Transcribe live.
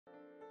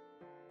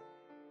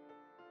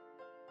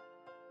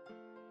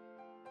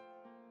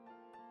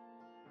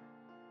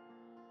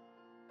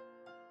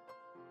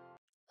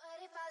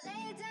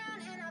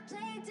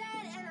play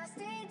dead and I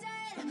stay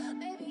dead.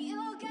 Maybe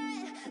you'll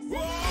get sick of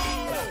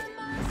being the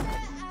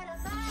monster out of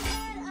my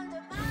head,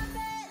 under my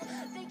bed.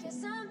 Think you're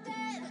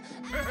something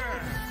out of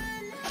my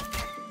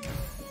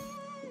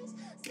nightmares.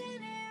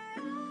 Standing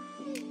right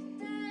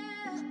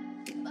there.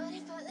 But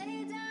if I lay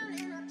down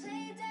and I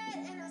play dead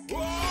and I stay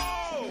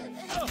dead,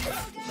 then you'll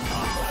get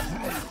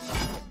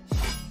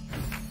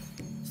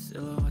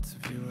silhouettes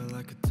of you are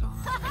like a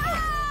taunt.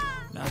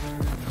 Never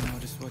really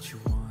notice what you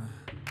want.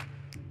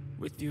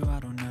 With you I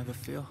don't ever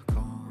feel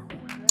calm.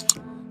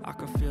 I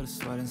can feel the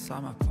sweat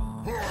inside my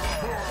palm. Play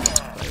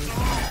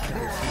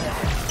with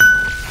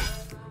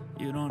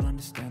me, you don't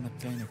understand the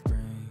pain it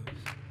brings.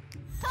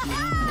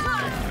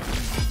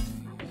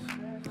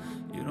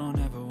 You don't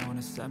ever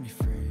wanna set me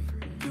free.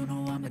 You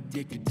know I'm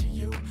addicted to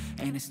you,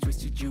 and it's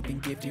twisted, you've been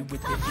gifted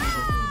with the evil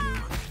voodoo.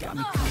 Got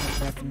me coming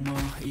back for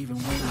more, even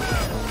when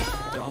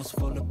I'm dolls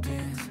full of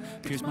pins,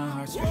 pierce my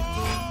heart straight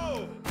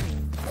through.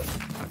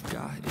 I've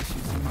got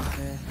issues in my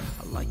head,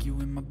 I like you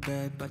in my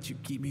bed, but you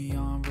keep me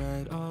on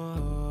red.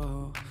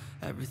 Oh,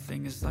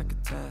 everything is like a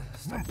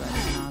test, I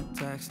better not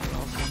text or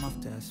I'll come off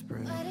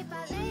desperate. But if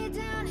I lay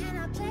down and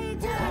I play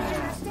dead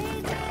and I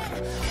stay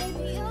dead,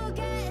 maybe you'll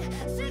get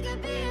sick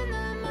of being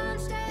the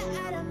monster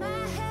out of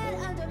my head,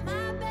 under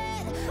my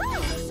bed.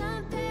 Think you're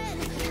something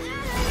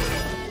out of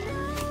my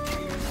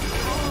nightmares.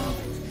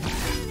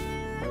 Standing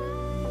right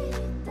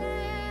there. But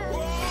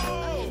if I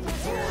lay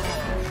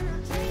down and I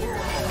play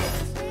dead and I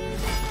stay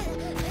dead,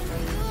 maybe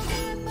you'll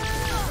get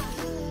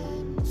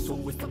bored. So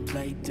if I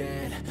play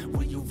dead,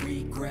 will you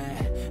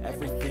regret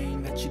everything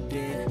that you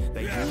did,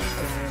 that you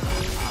said?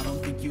 I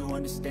don't think you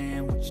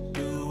understand what you're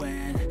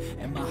doing,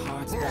 and my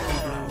heart's black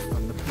and blue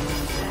from the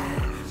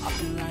bruising. I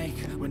feel like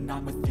when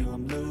I'm with you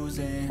I'm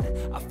losing.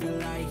 I feel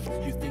like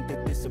you think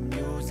that this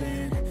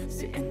amusing,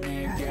 sitting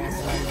there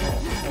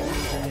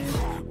gaslighting,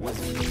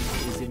 wasn't me,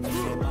 is it me,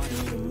 am I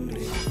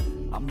deluded?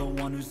 I'm the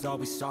one who's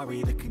always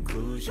sorry, the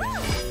conclusion,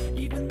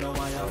 even though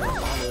I already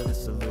follow the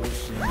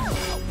solution. I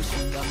wish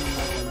you loved me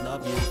like I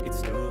love you, it's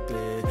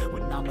stupid.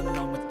 When I'm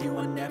alone with you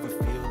I never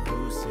feel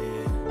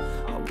lucid.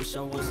 I wish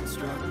I wasn't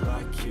struck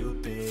by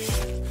Cupid.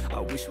 I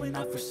wish when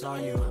I first saw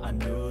you I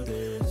knew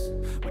this.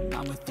 When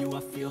I'm with you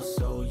I feel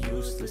so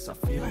useless, I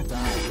feel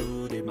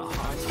diluted, my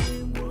heart's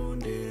been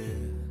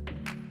wounded.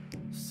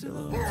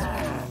 Silhouettes of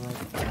you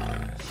like a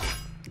fire,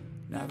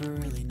 never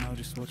really know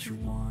just what you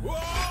want.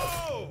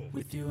 Whoa!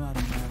 With you I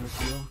don't ever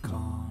feel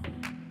calm,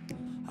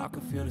 I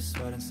can feel the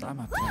sweat inside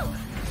my palm.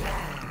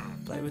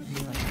 Play with me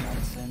like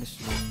cats and a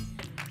string,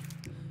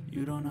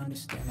 you don't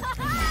understand the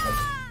pain of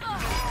it.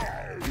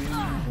 You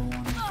don't ever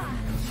wanna give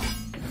me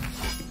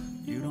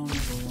room, you don't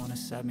ever wanna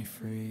set me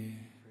free.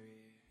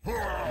 If I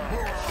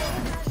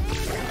lay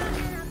down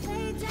and I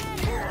play dead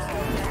and I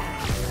stay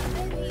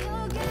dead, maybe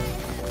you'll get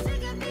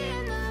sick of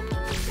being the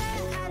monster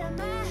out of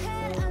my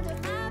head, under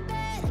my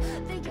bed.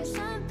 Think you're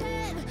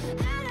something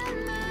out of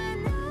my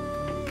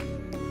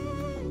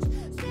nightmares.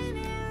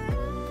 Standing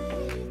right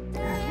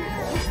there.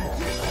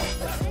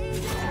 If I lay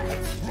down and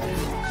I play dead,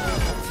 maybe you'll get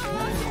bored of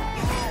killing me.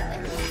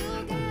 Maybe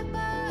you'll get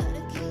bored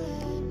of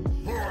killing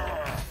me.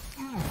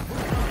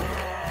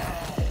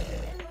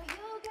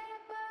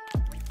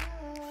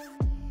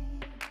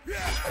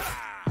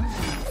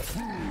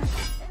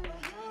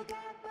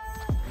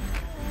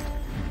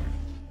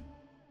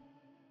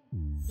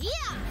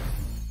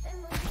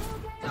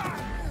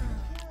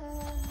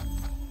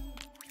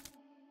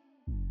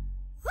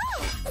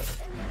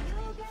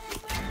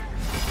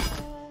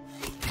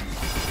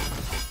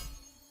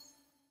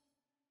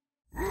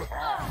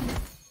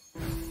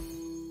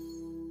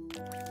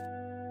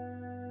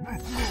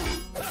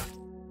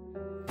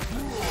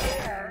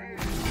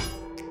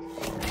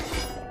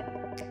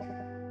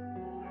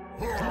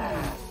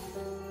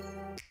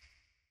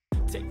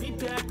 Take me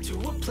back to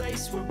a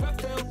place where I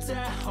felt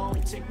at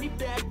home. Take me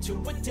back to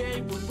a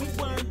day when we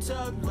weren't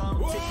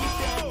alone. Take me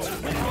back to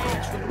an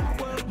age when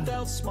the world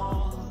felt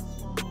small,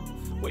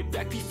 way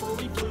back before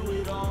we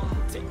blew it all.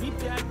 Take me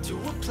back to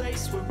a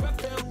place where I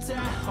felt at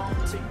home.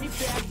 Take me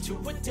back to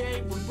a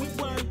day when we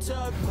weren't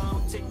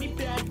alone. Take me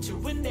back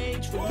to an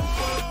age when the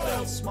world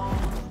felt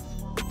small,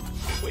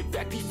 way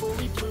back before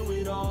we blew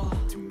it all.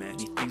 Too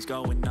many things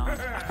going on, I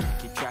can't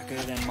keep track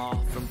of them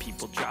all. From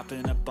people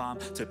dropping a bomb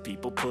to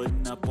people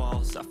putting up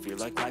walls, I feel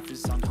like life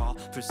is on call,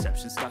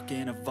 perception stuck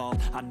in a vault.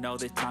 I know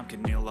that time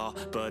can heal all,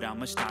 but how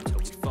much time till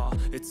we fall?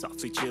 It's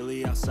awfully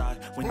chilly outside,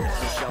 when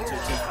there's no shelter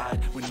to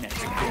hide, when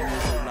everything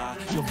is a lie.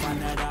 You'll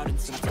find that out in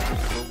some time,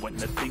 but when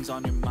the things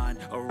on your mind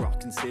are all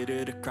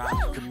considered a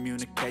crime,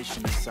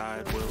 communication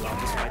aside, we'll all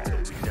just fight till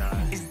we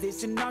die. Is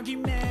this an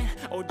argument,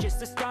 or just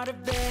the start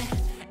of it?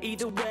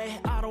 Either way,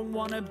 I don't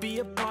wanna be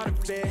a part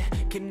of it.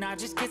 Can I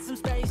just get some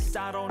space?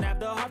 I don't have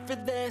the heart for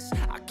this.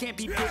 I can't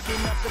be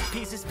picking up the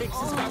pieces,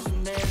 fixing scars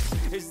from this.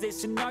 Is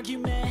this an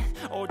argument,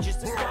 or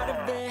just the start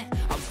of it?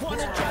 I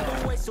wanna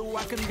drive away so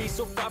I can be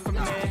so far from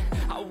it.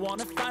 I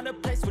wanna find a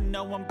place where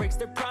no one breaks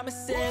their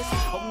promises.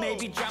 Or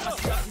maybe drown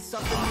myself in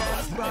something that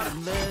is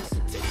bottomless.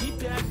 Take me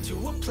back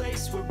to a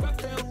place where I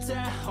felt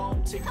at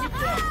home. Take me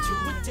back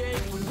to a day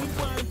when we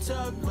weren't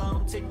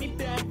alone. Take me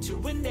back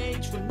to an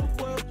age when the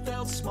world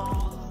felt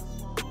small.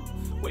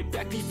 Way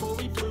back before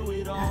we blew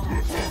it all.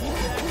 Take me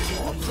back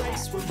to a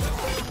place where I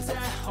felt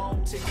at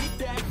home. Take me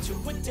back to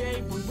a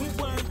day when we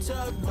weren't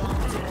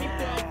alone. Take me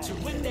back to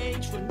an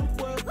age when the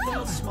world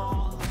felt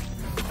small.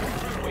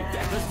 Way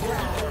back before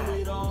we blew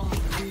it all.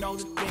 I know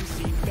that things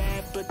seem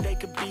bad, but they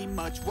could be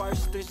much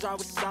worse. There's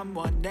always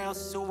someone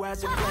else who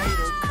has a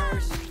greater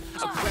curse,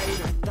 a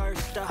greater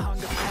thirst, a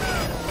hunger,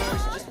 pain, and a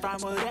thirst. Just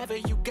find whatever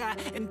you got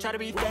and try to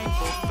be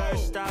thankful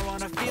first. I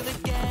wanna feel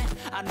again,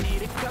 I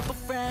need a couple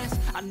friends.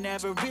 I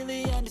never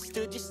really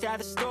understood just how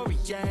the story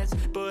ends,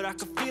 but I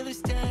can feel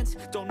it's tense,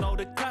 don't know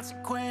the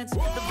consequence. The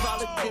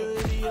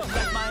volatility of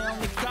like my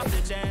only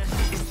confidence.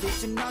 Is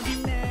this an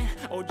argument,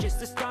 or just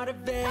the start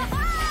of it?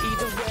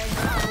 Either way, I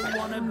don't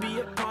wanna be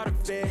a part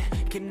of it.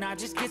 Can I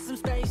just get some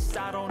space?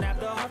 I don't have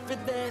the heart for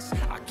this.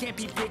 I can't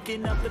be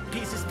picking up the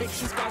pieces,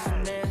 fixing scars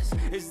from this.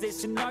 Is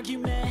this an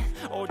argument,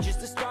 or just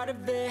the start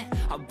of it?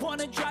 I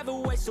wanna drive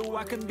away so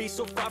I can be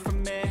so far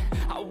from it.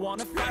 I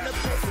wanna find a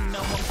place where no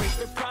one breaks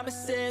their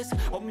promises.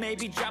 Or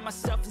maybe drown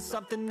myself in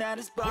something that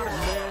is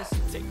bottomless.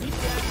 Take me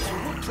back to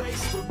a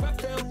place where I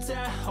felt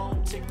at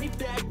home. Take me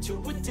back to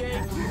a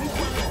day when we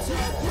weren't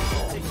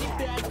alone. Take me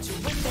back to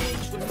an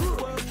age when the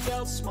world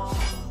felt small.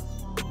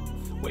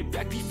 Way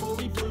back before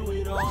we blew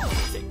it all.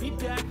 Take me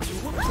back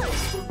to a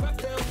place where I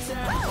felt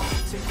at home.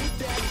 Take me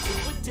back to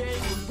a day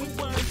when we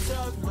weren't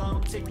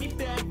alone. Take me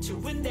back to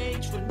an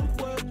age when the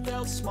world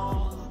felt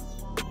small.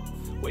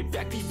 Way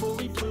back before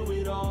we blew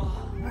it all.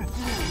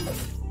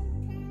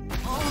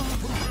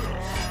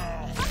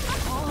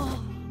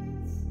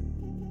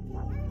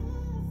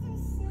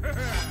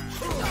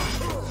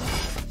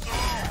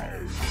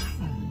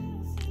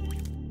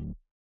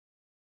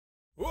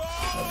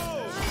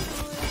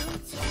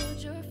 Told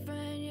your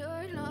friend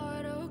you're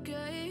not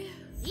okay.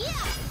 Yeah!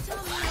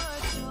 Tell me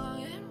what's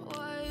wrong and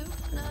why you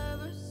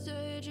never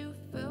said you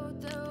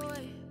felt that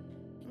way.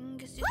 And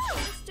guess you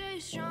try to stay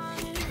strong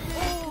and make a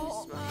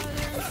smile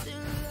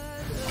until I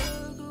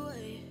look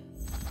away.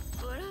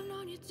 But I've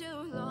known you too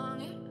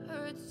long, it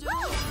hurts to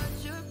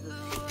watch your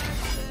blue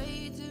eyes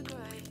fade to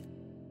gray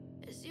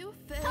as you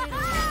fade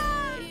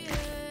away.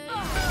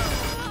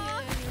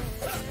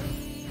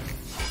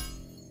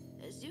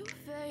 As you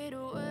fade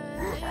away.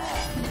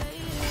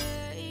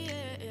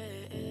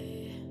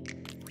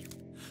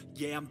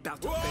 Yeah, I'm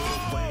about to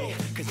fade away,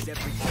 cause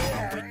every day I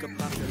wake up I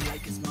feel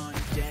like it's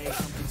Monday.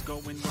 Something's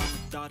going wrong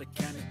with all the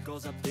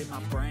chemicals up in my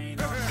brain.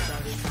 All of a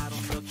sudden I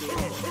don't look at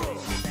anything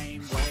the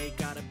same way.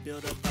 Gotta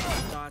build up all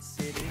the thoughts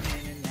sitting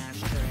in an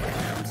ashtray.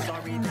 I'm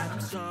sorry that I'm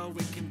so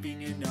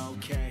inconvenient,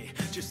 okay.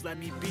 Just let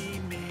me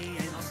be me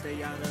and I'll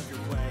stay out of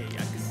your way. I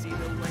can see the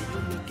way you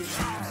look at me,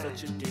 I'm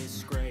such a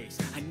disgrace.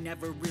 I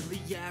never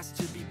really asked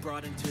to be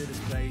brought into this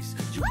place.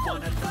 You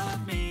wanna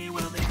love me?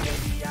 Well then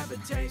maybe have a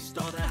taste.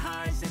 All the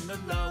highs and the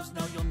lows,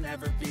 no you'll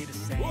never be the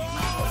same.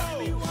 I don't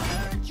really wanna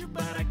hurt you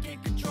but I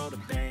can't control the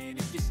pain.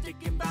 If you're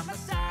sticking by my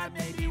side,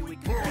 maybe we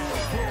can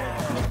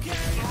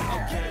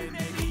okay,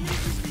 maybe you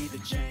just need the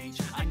change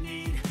I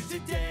need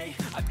today.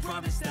 I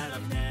promise that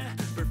I've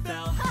never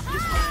felt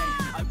this way.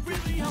 I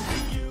really hope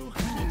that you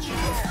will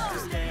choose to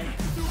stay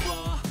through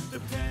all the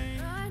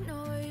pain. I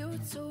know you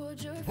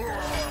told your friend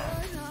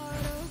you're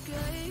not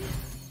okay.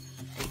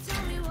 And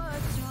tell me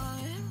what's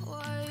wrong and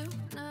why you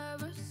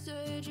never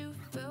said you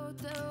felt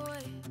that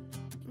way.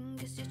 And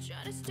guess you're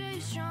trying to stay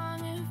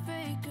strong and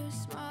fake a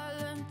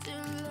smile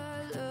until I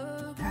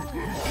look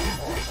away.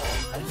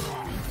 But it's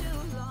been too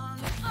long,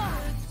 it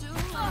hurts too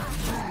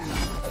much.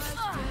 Let's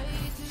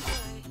fade to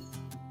gray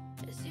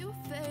as you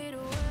fade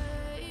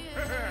away.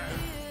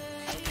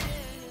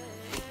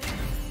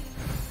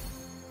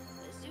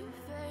 As you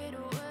fade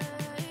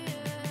away.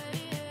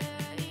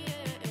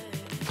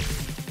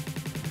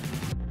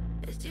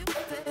 As you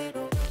fade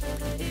away.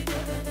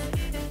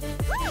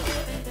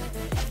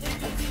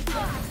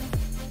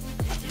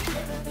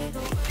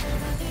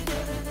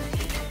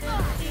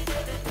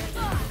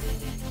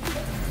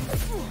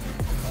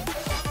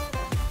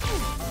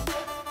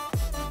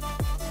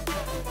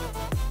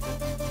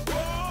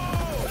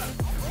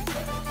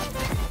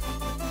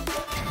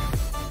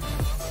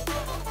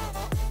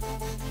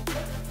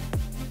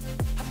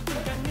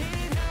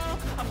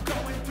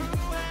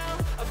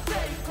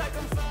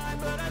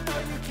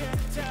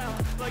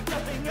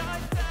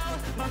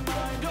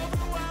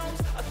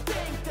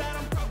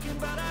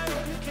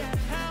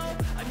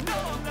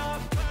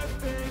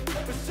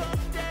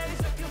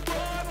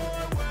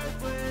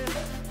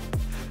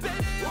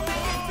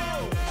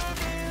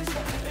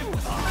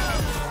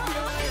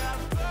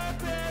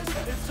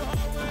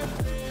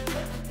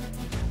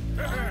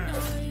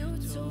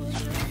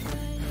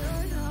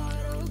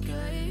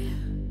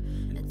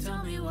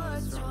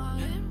 what's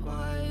wrong and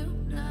why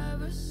you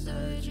never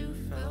said you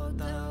felt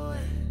that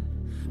way.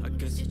 I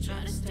guess you're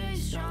trying to stay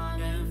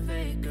strong and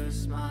fake a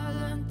smile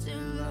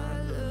until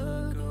I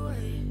look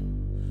away.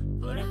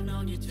 But I've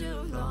known you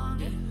too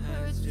long, it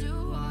hurts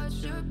to watch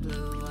your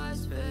blue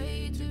eyes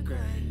fade to gray.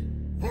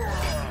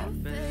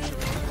 Fade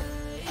away.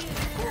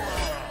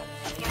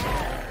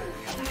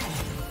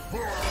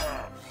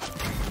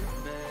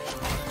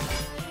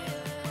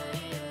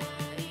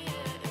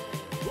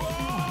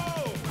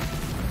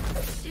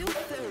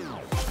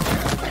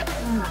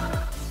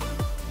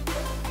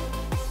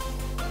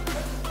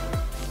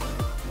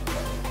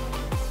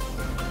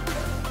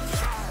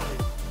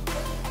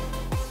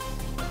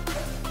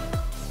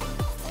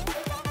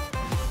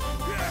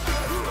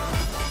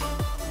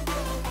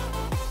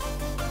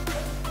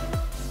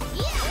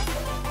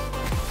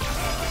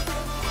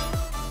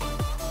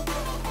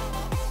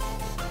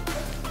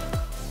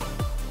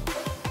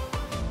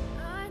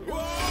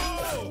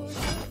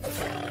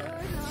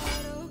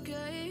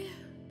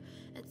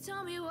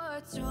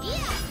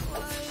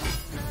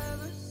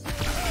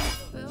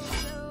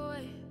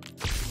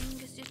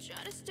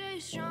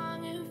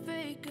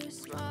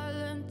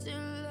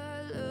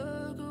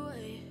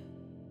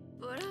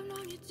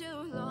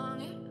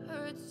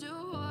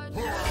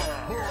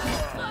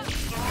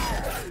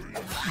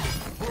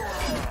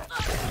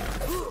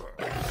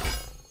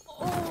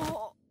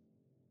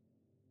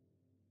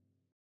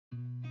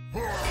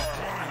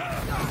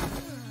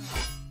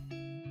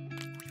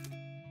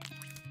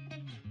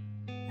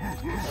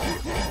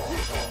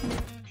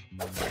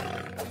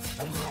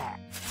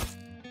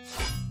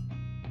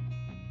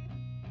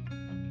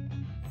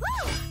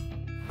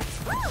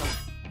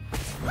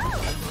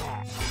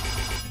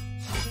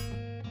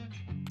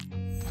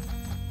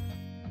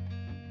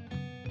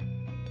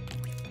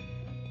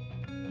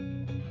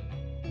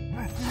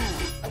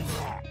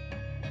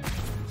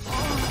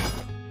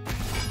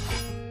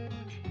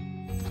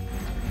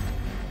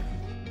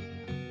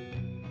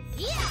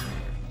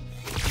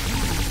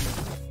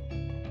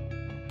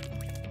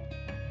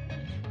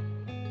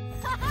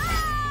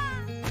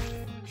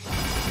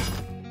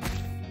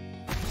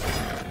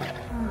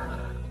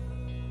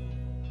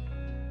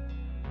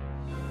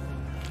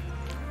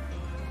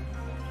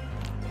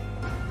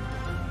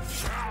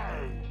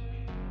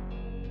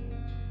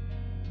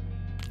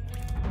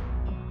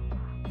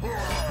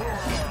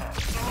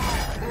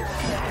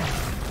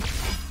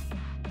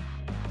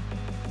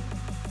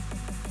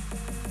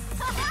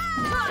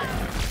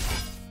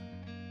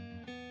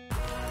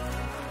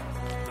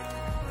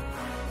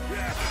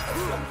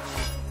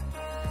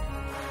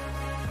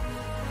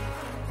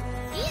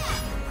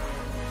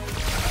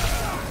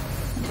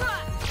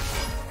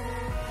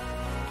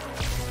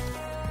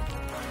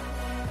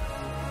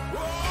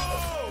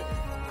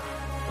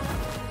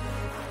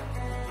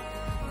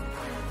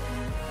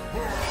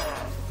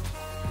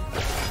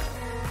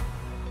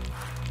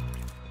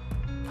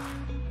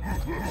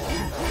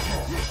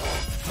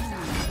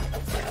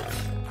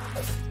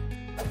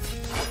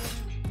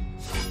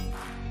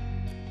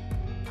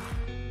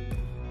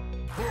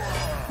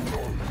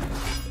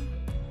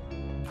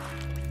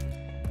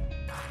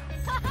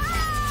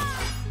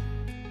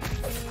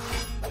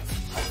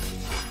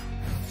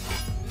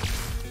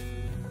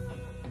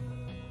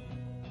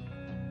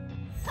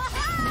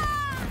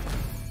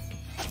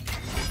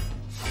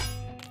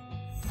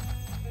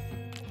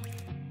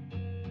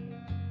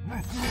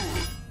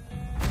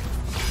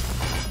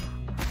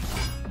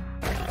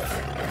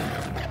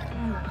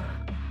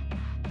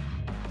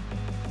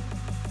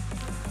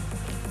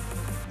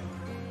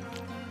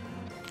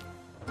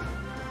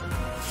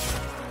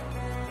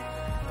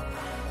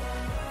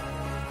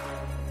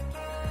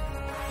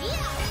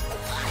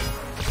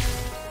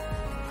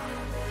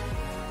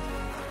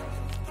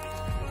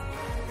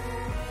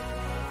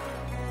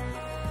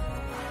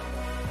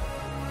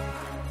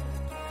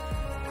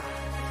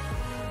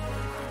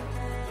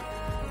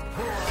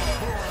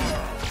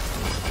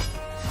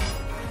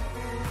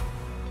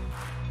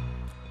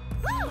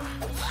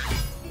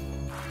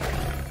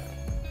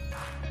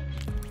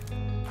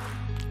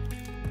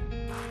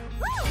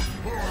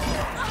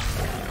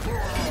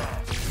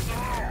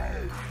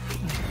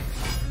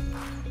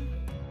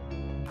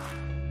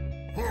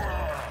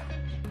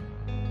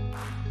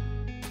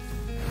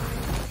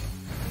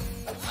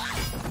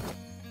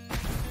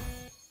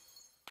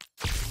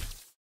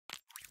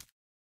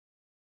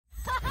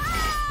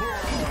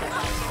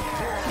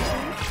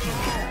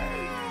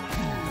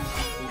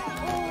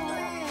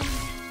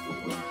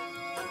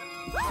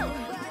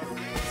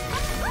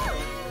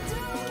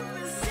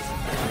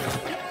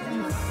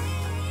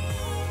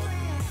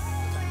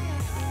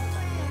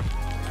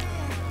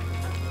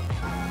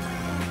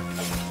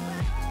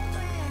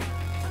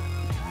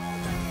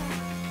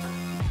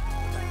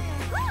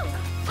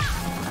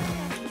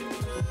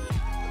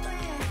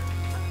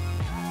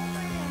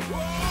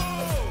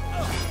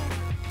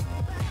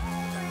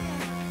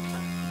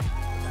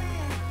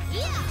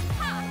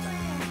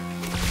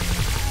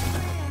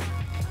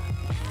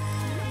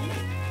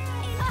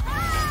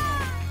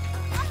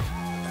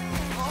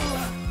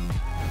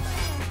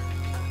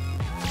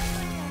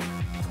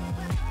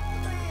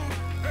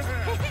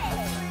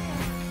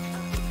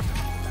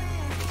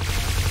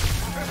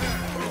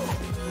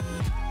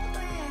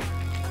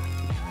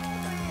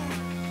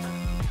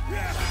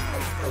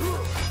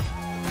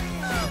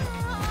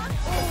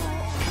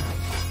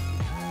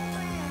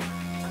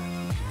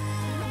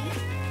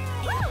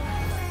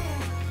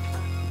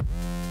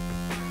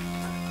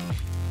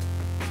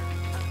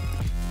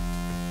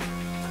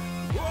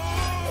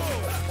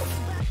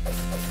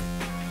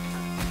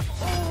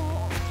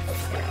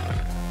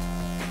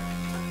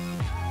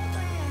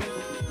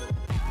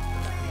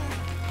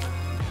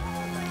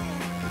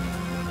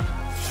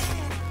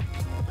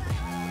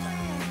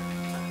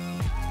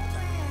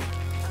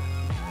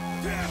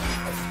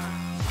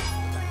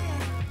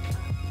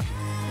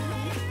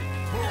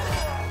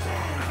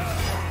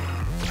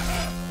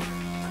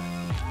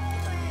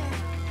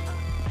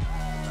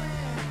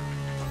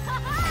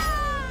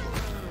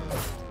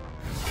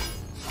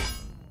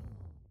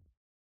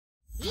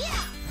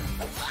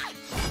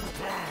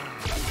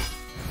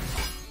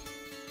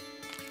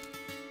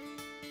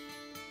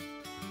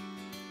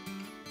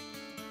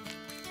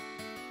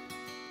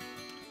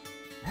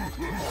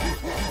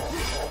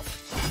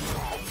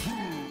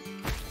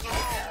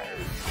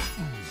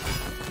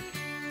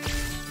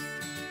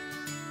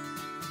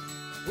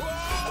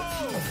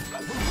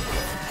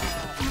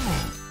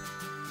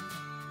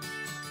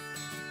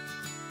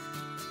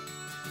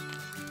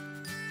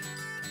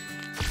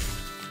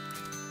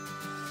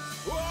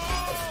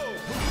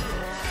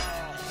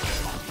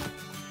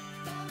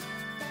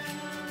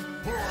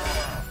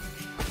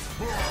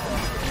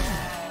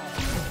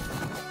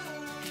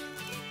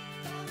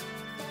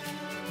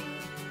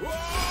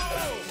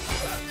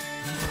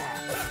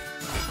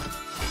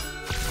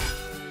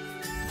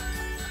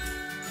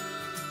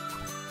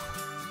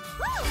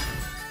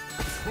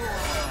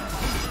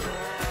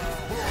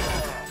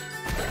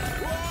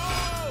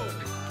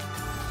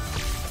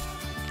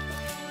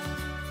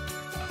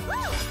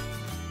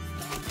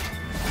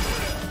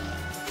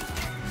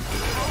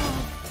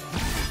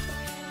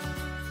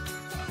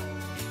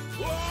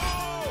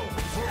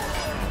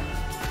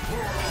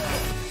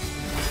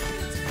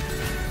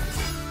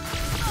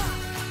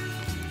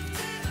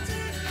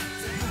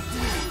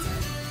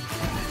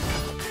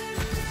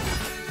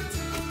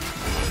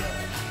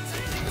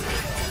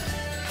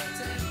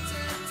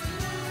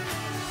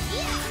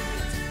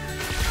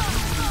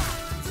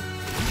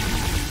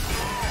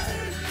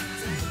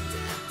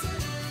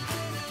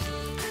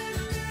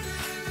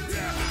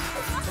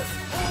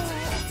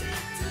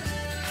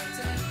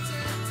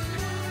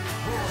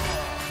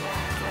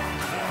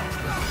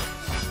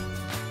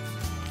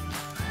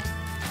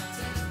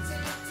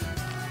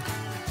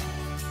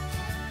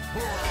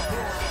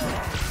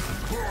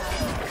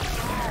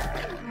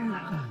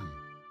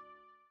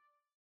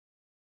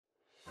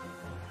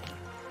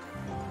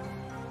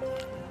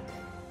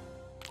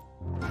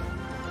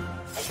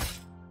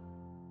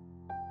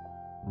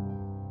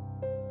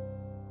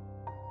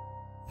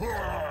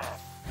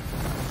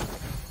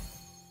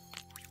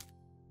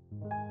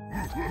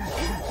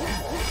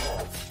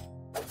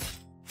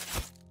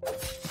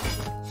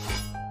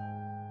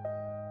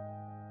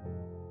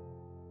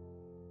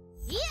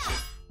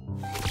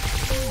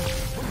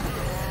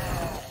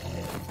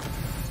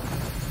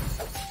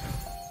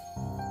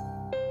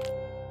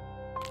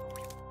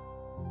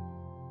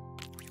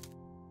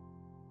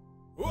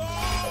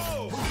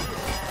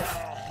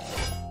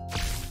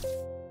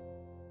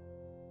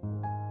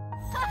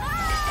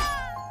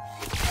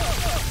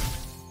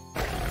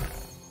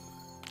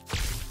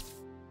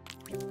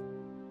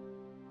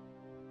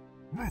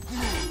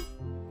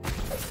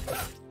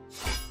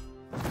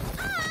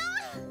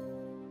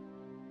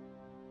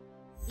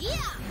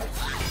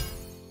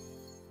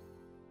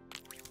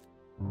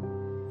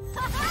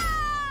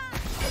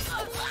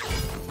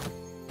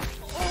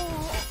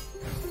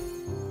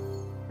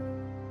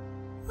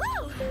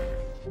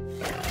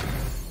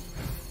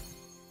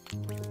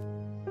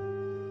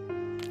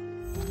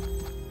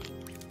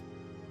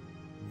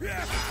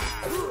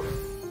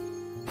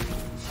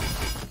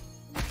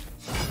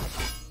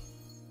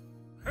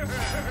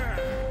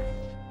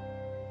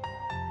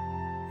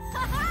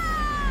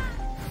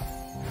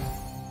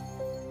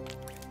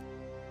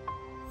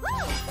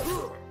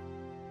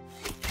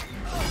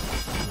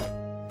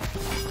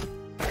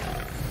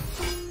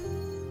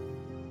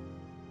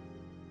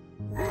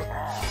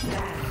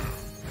 Yeah.